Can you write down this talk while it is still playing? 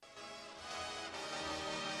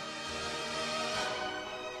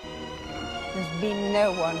There's been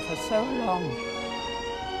no one for so long.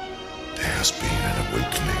 There has been an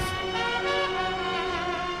awakening.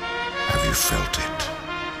 Have you felt it?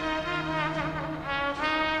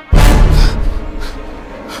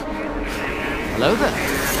 Hello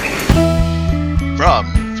there.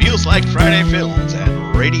 From Feels Like Friday Films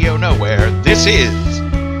and Radio Nowhere, this is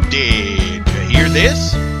Did You Hear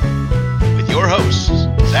This? With your hosts,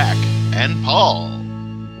 Zach and Paul.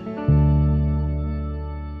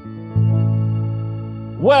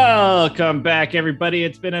 Welcome back, everybody.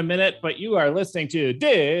 It's been a minute, but you are listening to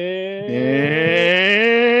Did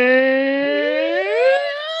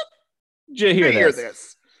You Hear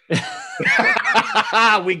This?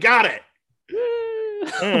 We got it.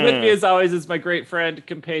 With me, as always, is my great friend,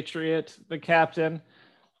 compatriot, the captain,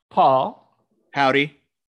 Paul. Howdy.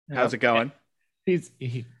 How's it going? He's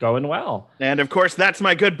going well. And of course, that's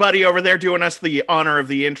my good buddy over there doing us the honor of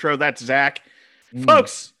the intro. That's Zach.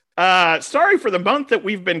 Folks, sorry for the month that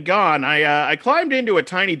we've been gone. I climbed into a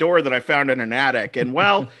tiny door that I found in an attic, and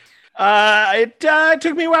well, it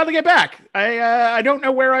took me a while to get back. I don't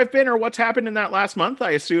know where I've been or what's happened in that last month.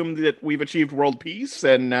 I assume that we've achieved world peace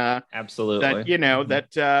and absolutely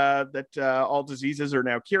that all diseases are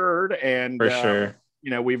now cured, and for sure.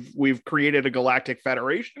 We've created a galactic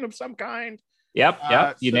federation of some kind.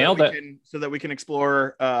 Yep. You nailed it. So that we can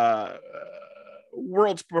explore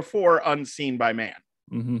worlds before unseen by man,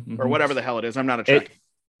 or whatever the hell it is. I'm not a Trekkie.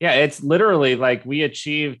 It's literally like we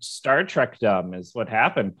achieved Star Trek dumb is what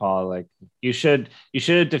happened, Paul. Like you should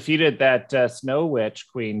have defeated that Snow Witch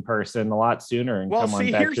Queen person a lot sooner and come on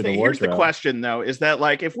back to the wardrobe. Here's the question though, is that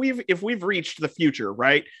like if we've reached the future,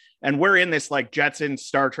 right? And we're in this like Jetson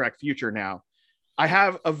Star Trek future now. I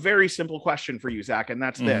have a very simple question for you, Zach, and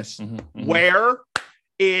that's this. Where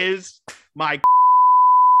is my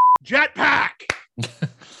jetpack? I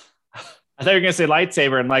thought you were going to say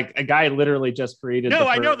lightsaber, and like a guy literally just created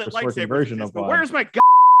I know that lightsaber version of one. Where's my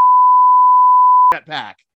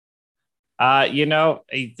jetpack?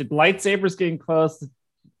 The lightsaber's getting close.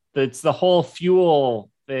 It's the whole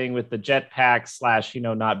fuel thing with the jetpack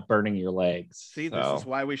 / not burning your legs. See, this is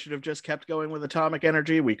why we should have just kept going with atomic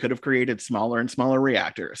energy. We could have created smaller and smaller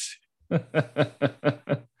reactors.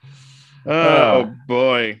 Oh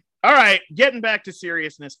boy. All right, getting back to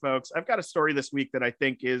seriousness, folks. I've got a story this week that I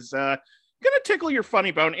think is gonna tickle your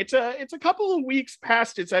funny bone. It's a couple of weeks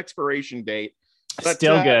past its expiration date, but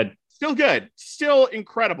still good, still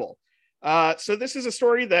incredible. So this is a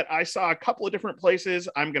story that I saw a couple of different places.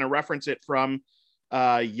 I'm gonna reference it from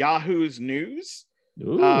Yahoo's News,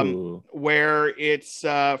 where it's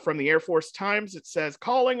from the Air Force Times. It says,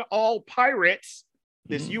 calling all pirates,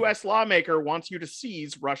 this U.S. lawmaker wants you to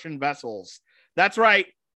seize Russian vessels. That's right.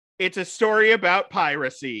 It's a story about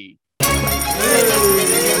piracy.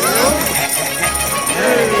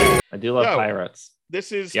 I do love pirates.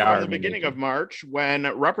 This is from the beginning of March when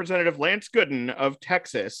Representative Lance Gooden of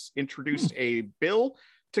Texas introduced a bill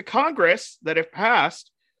to Congress that, if passed,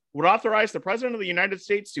 would authorize the President of the United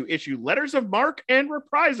States to issue letters of marque and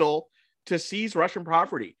reprisal to seize Russian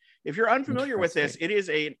property. If you're unfamiliar with this, it is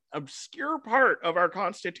an obscure part of our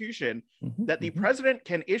Constitution that the President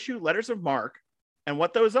can issue letters of marque. And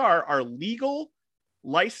what those are legal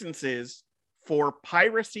licenses for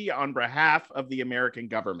piracy on behalf of the American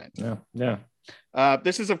government. Yeah.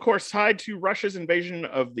 This is, of course, tied to Russia's invasion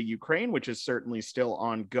of the Ukraine, which is certainly still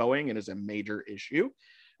ongoing and is a major issue.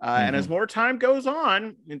 And as more time goes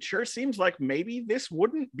on, it sure seems like maybe this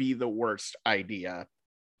wouldn't be the worst idea.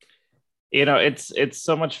 It's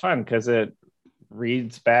so much fun because it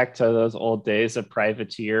reads back to those old days of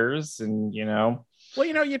privateers and, Well,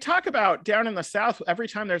 you talk about down in the South, every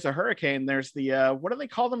time there's a hurricane, there's the, what do they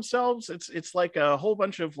call themselves? It's like a whole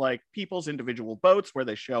bunch of like people's individual boats where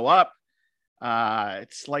they show up.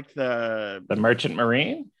 It's like the Merchant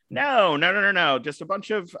Marine. No. Just a bunch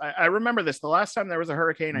of, I remember this. The last time there was a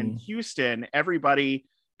hurricane in Houston, everybody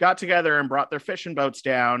got together and brought their fishing boats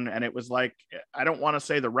down. And it was like, I don't want to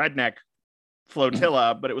say the redneck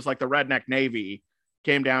flotilla, but it was like the redneck Navy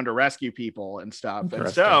came down to rescue people and stuff. And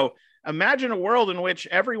so imagine a world in which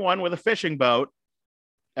everyone with a fishing boat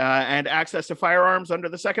and access to firearms under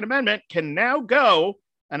the Second Amendment can now go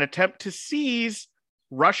and attempt to seize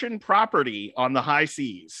Russian property on the high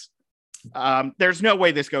seas. There's no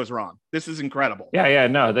way this goes wrong. This is incredible.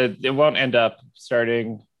 No, it won't end up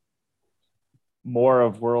starting more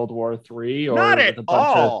of World War III or not at a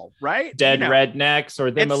bunch all, of right? Dead rednecks or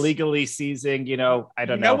them illegally seizing, I don't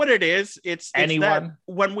know. You know what it is? It's anyone. That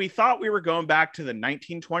when we thought we were going back to the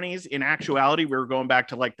 1920s, in actuality, we were going back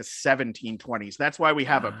to like the 1720s. That's why we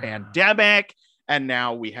have a pandemic, and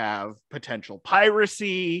now we have potential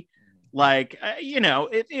piracy. Like,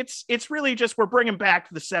 it's really just we're bringing back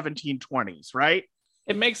the 1720s, right?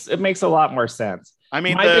 It makes a lot more sense. I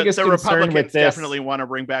mean, My biggest the concern Republicans with this- definitely want to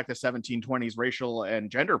bring back the 1720s racial and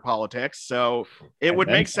gender politics. So it And would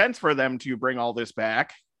then make some. sense for them to bring all this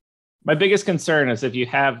back. My biggest concern is if you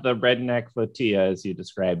have the redneck flotilla, as you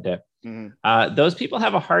described it, those people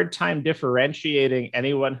have a hard time differentiating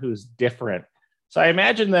anyone who's different. So I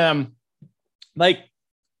imagine them, like,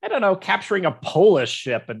 I don't know, capturing a Polish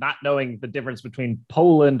ship and not knowing the difference between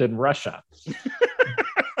Poland and Russia.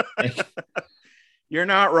 You're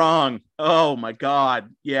not wrong. Oh my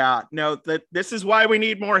God. Yeah. No, this is why we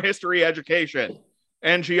need more history education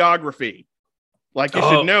and geography. Like you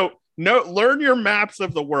should know, learn your maps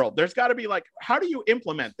of the world. There's got to be like, how do you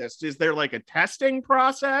implement this? Is there like a testing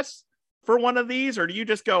process for one of these? Or do you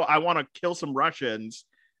just go, I want to kill some Russians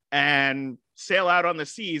and sail out on the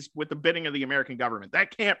seas with the bidding of the American government?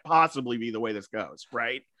 That can't possibly be the way this goes,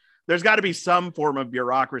 right? There's got to be some form of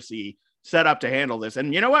bureaucracy set up to handle this.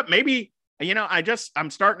 And you know what? Maybe, I'm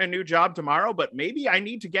starting a new job tomorrow, but maybe I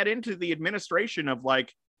need to get into the administration of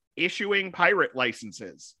like issuing pirate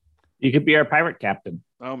licenses. You could be our pirate captain.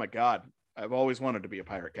 Oh my God. I've always wanted to be a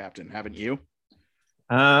pirate captain. Haven't you?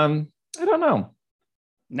 I don't know.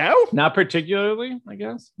 No? Not particularly, I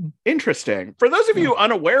guess. Interesting. For those of you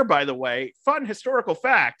unaware, by the way, fun historical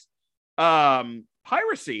fact,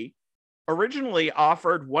 piracy originally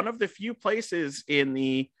offered one of the few places in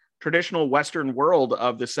the traditional Western world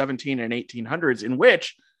of the 17 and 1800s in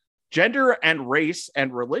which gender and race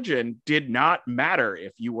and religion did not matter.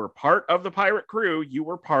 If you were part of the pirate crew, you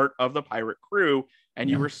were part of the pirate crew,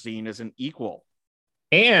 and you were seen as an equal.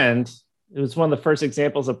 And it was one of the first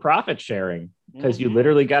examples of profit sharing because you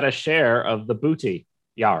literally got a share of the booty.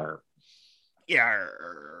 Yar.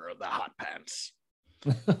 Yar, the hot pants.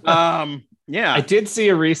 Yeah. I did see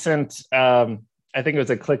a recent, I think it was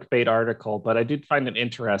a clickbait article, but I did find it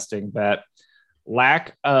interesting that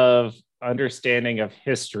lack of understanding of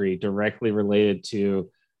history directly related to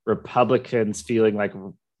Republicans feeling like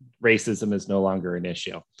racism is no longer an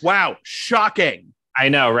issue. Wow. Shocking. I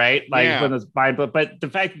know, right? Like Yeah. when it's but the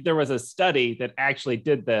fact that there was a study that actually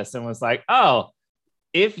did this and was like, oh,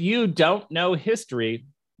 if you don't know history,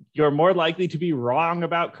 you're more likely to be wrong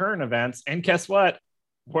about current events. And guess what?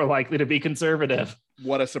 More likely to be conservative.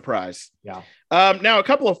 What a surprise. Yeah. Now, a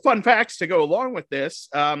couple of fun facts to go along with this.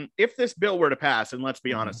 If this bill were to pass, and let's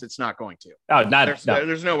be honest, it's not going to. Oh,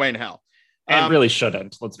 There's no way in hell. And really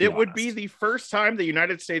shouldn't. It would be the first time the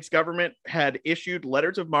United States government had issued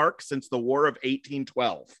letters of marque since the War of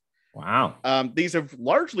 1812. Wow. These have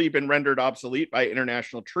largely been rendered obsolete by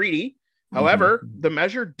international treaty. However, the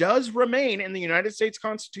measure does remain in the United States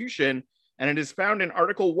Constitution, and it is found in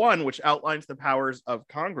Article 1, which outlines the powers of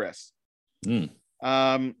Congress. So,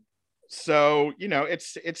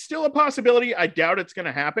 it's still a possibility. I doubt it's going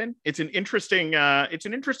to happen. It's an interesting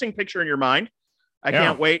picture in your mind. I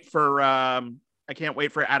can't wait for Adam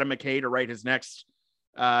McKay to write his next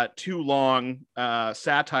too long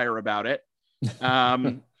satire about it.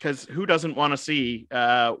 Because who doesn't want to see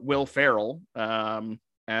Will Ferrell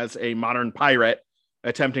as a modern pirate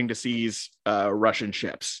attempting to seize Russian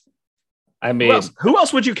ships? I mean, who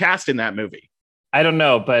else would you cast in that movie? I don't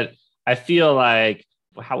know, but I feel like,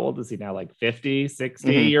 how old is he now? Like 50,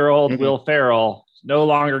 60-year-old Will Ferrell, no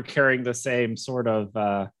longer carrying the same sort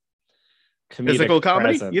of physical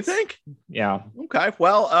comedy, presence. You think? Yeah. Okay.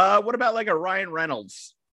 Well, what about like a Ryan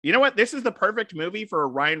Reynolds? You know what? This is the perfect movie for a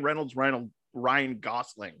Ryan Reynolds, Ryan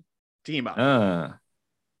Gosling team up.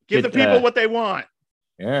 Give the people what they want.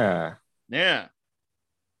 Yeah. Yeah.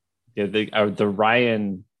 Yeah. The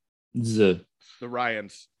Ryans. The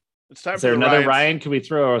Ryans. It's time Is there for another Ryans. Ryan? Can we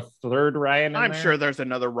throw a third Ryan in I'm there? sure there's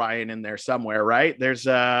another Ryan in there somewhere, right? There's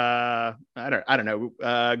I don't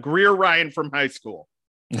know, Greer Ryan from high school.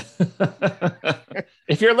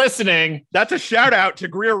 If you're listening, that's a shout out to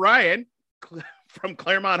Greer Ryan from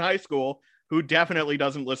Claremont High School, who definitely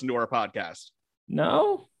doesn't listen to our podcast.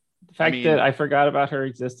 No, the fact that I forgot about her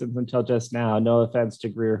existence until just now. No offense to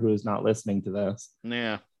Greer, who is not listening to this.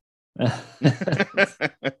 Yeah.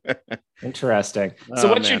 Interesting. So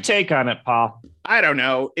what's your take on it, Paul? I don't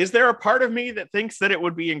know. Is there a part of me that thinks that it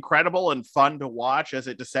would be incredible and fun to watch as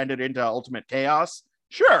it descended into ultimate chaos?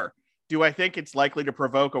 Sure. Do I think it's likely to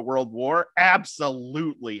provoke a world war?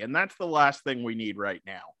 Absolutely. And that's the last thing we need right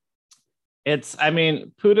now.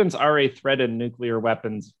 Putin's already threatened nuclear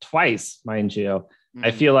weapons twice, mind you.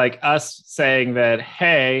 I feel like us saying that,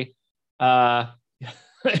 hey,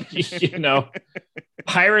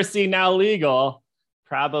 piracy now legal,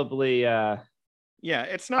 probably.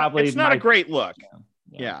 It's not a great look.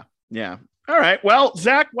 Yeah. All right. Well,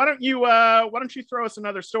 Zach, why don't you throw us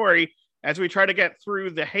another story as we try to get through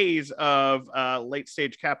the haze of late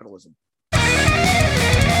stage capitalism? All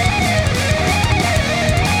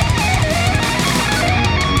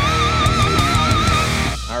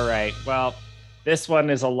right. Well, this one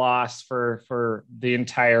is a loss for the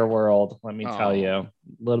entire world. Let me tell you, a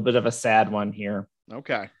little bit of a sad one here.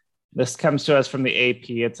 Okay. This comes to us from the AP.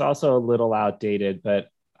 It's also a little outdated, but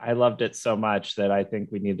I loved it so much that I think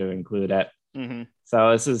we need to include it. Mm-hmm.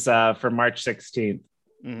 So this is for March 16th.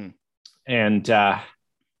 Mm-hmm. And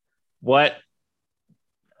what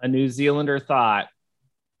a New Zealander thought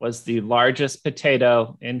was the largest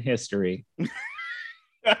potato in history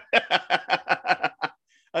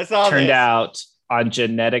I saw turned this. out on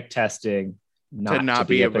genetic testing not to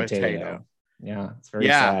be a potato. Yeah, it's very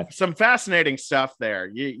sad. Some fascinating stuff there.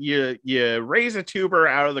 You raise a tuber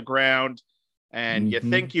out of the ground and you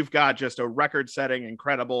think you've got just a record-setting,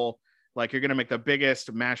 incredible, like you're going to make the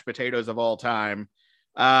biggest mashed potatoes of all time.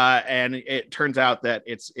 And it turns out that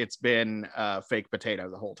it's been a fake potato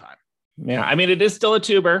the whole time. Yeah, I mean, it is still a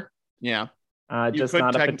tuber. Yeah. Just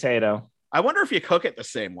not a potato. I wonder if you cook it the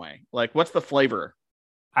same way. Like, what's the flavor?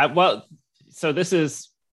 So this is,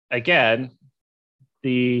 again,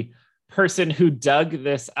 the person who dug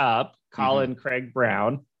this up, Colin Craig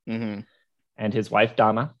Brown, and his wife,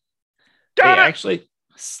 Donna. They actually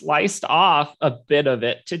sliced off a bit of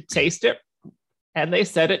it to taste it. And they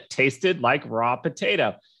said it tasted like raw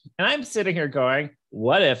potato. And I'm sitting here going,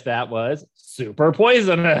 what if that was super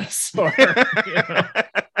poisonous? Or,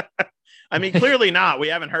 I mean, clearly not. We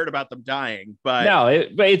haven't heard about them dying, but no,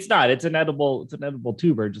 it's not. It's an edible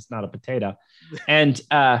tuber, just not a potato. And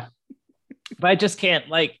but I just can't,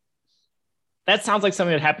 like, that sounds like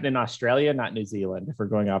something that happened in Australia, not New Zealand, if we're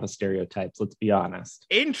going off of stereotypes. Let's be honest.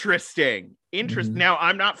 Interesting. Now,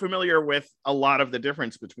 I'm not familiar with a lot of the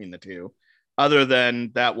difference between the two, other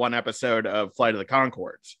than that one episode of Flight of the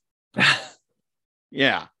Conchords.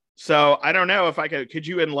 Yeah. So I don't know if could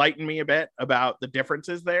you enlighten me a bit about the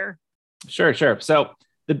differences there? Sure. So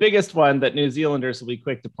the biggest one that New Zealanders will be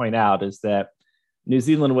quick to point out is that New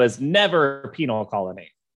Zealand was never a penal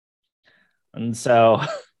colony. And so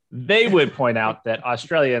they would point out that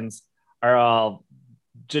Australians are all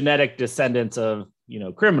genetic descendants of,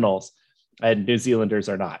 criminals, and New Zealanders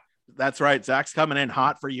are not. That's right. Zach's coming in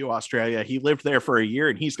hot for you, Australia. He lived there for a year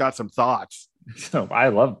and he's got some thoughts. So I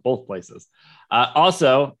love both places.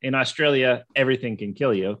 Also, in Australia, everything can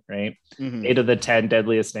kill you, right? 8 of the 10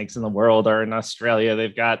 deadliest snakes in the world are in Australia.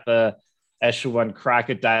 They've got the Eshwan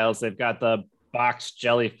crocodiles. They've got the box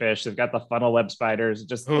jellyfish. They've got the funnel web spiders.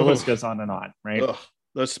 Just the list goes on and on, right? Ugh,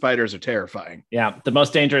 those spiders are terrifying. Yeah. The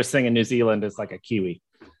most dangerous thing in New Zealand is like a kiwi,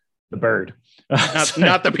 the bird.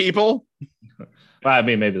 Not the people? Well, I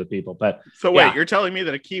mean, maybe the people, but so wait, you're telling me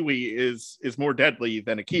that a kiwi is more deadly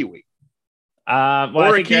than a kiwi? Well,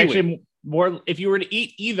 I think actually more. If you were to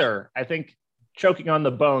eat either, I think choking on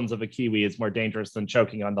the bones of a kiwi is more dangerous than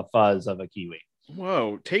choking on the fuzz of a kiwi.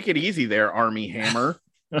 Whoa, take it easy there, Army Hammer.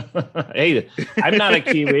 Hey, I'm not a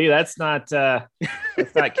kiwi. That's not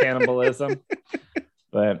cannibalism.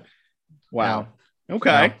 But wow.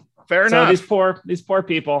 Okay, fair enough. So these poor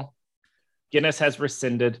people, Guinness has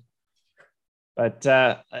rescinded. But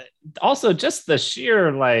also just the sheer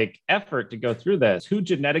effort to go through this. Who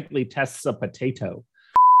genetically tests a potato?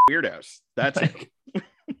 Weirdos. That's it.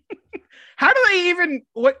 How do they even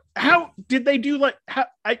how did they do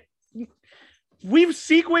we've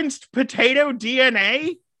sequenced potato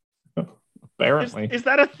DNA? Apparently. Is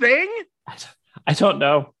that a thing? I don't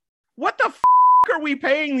know. What the are we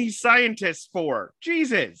paying these scientists for?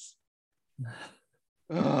 Jesus.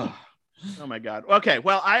 Ugh. Oh my God. Okay.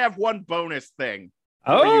 Well, I have one bonus thing.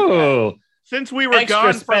 Oh, since we were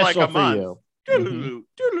gone for a month.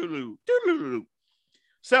 You.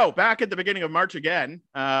 So back at the beginning of March again,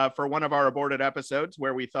 for one of our aborted episodes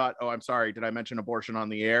where we thought, oh, I'm sorry, did I mention abortion on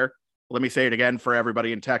the air? Let me say it again for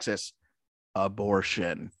everybody in Texas.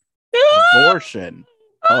 Abortion. Abortion.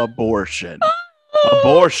 Abortion.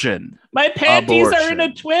 Abortion. My panties are in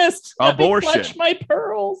a twist. Abortion. Let me clutch my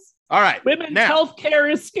pearls. All right. Women's health care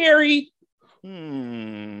is scary.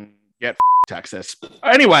 Get Texas.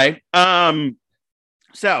 Anyway,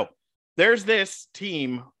 so there's this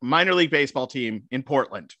team, minor league baseball team in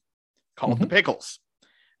Portland called the Pickles.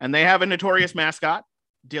 And they have a notorious mascot,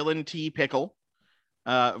 Dylan T. Pickle.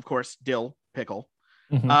 Of course, Dill Pickle.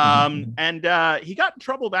 And he got in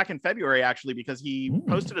trouble back in February, actually, because he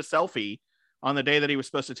posted a selfie on the day that he was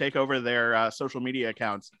supposed to take over their social media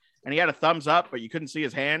accounts. And he had a thumbs up, but you couldn't see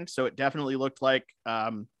his hand. So it definitely looked like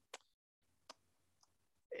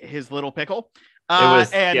his little pickle.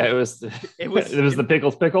 It was the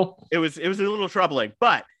pickle. It was a little troubling,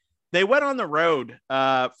 but they went on the road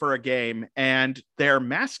for a game, and their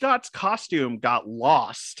mascot's costume got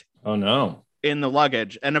lost. Oh no! In the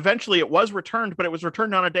luggage, and eventually it was returned, but it was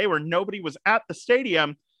returned on a day where nobody was at the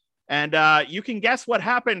stadium. And you can guess what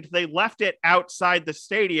happened. They left it outside the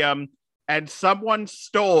stadium, and someone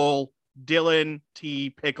stole Dylan T.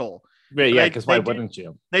 Pickle. But yeah, because why wouldn't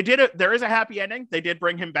you? They did it. There is a happy ending. They did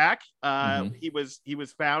bring him back. He was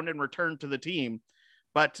found and returned to the team.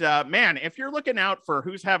 But man, if you're looking out for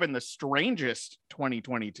who's having the strangest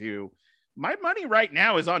 2022, my money right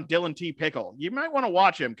now is on Dylan T. Pickle. You might want to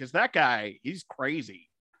watch him because that guy, he's crazy.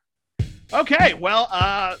 Okay, well,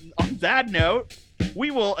 on that note,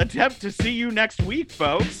 we will attempt to see you next week,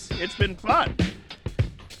 folks. It's been fun.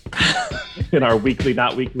 In our weekly,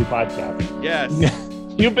 not weekly podcast. Yes.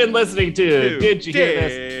 You've been listening to Did You Hear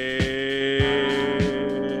This?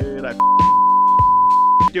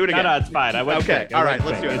 Do it again. No, it's fine. I went okay. quick. All right,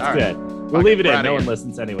 let's do it. It's all good. Right. We'll leave it in. No one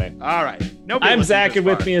listens anyway. All right. I'm Zach, and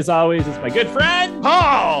with me, as always, is my good friend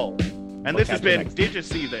Paul. And this has been Did You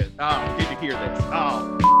See This? Oh, Did You Hear This?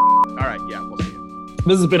 Oh. All right. Yeah, we'll see you.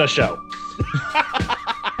 This has been a show.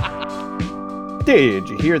 Did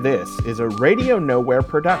You Hear This is a Radio Nowhere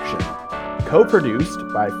production, co-produced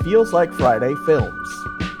by Feels Like Friday Films.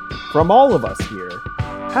 From all of us here,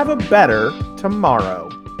 have a better tomorrow.